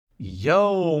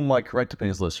Yo, my Correct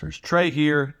Opinions listeners. Trey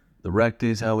here. The Rect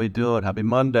is how we do it. Happy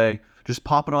Monday. Just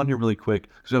popping on here really quick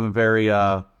because we have a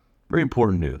very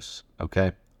important news,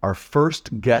 okay? Our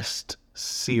first guest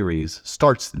series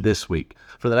starts this week.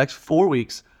 For the next 4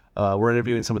 weeks, we're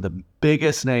interviewing some of the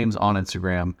biggest names on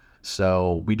Instagram.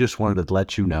 So we just wanted to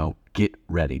let you know, get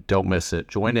ready. Don't miss it.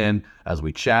 Join in as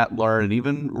we chat, learn, and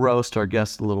even roast our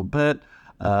guests a little bit.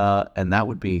 And that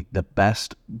would be the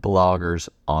best bloggers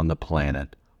on the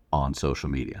planet on social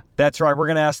media. That's right. We're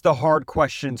going to ask the hard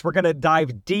questions. We're going to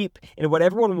dive deep into what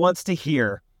everyone wants to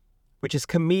hear, which is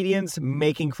comedians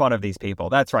making fun of these people.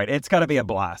 That's right. It's got to be a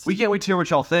blast. We can't wait to hear what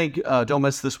y'all think. Don't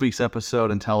miss this week's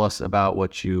episode and tell us about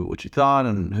what you thought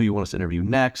and who you want us to interview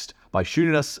next by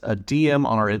shooting us a DM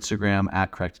on our Instagram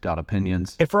at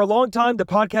correct.opinions. And for a long time, the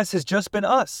podcast has just been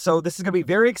us. So this is going to be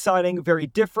very exciting, very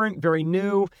different, very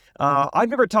new. I've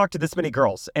never talked to this many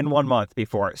girls in 1 month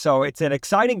before. So it's an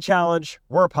exciting challenge.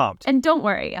 We're pumped. And don't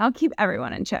worry, I'll keep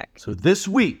everyone in check. So this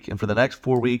week and for the next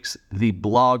 4 weeks, the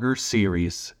Blogger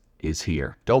series is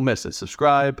here. Don't miss it.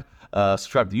 Subscribe to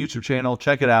the YouTube channel.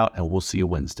 Check it out. And we'll see you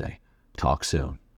Wednesday. Talk soon.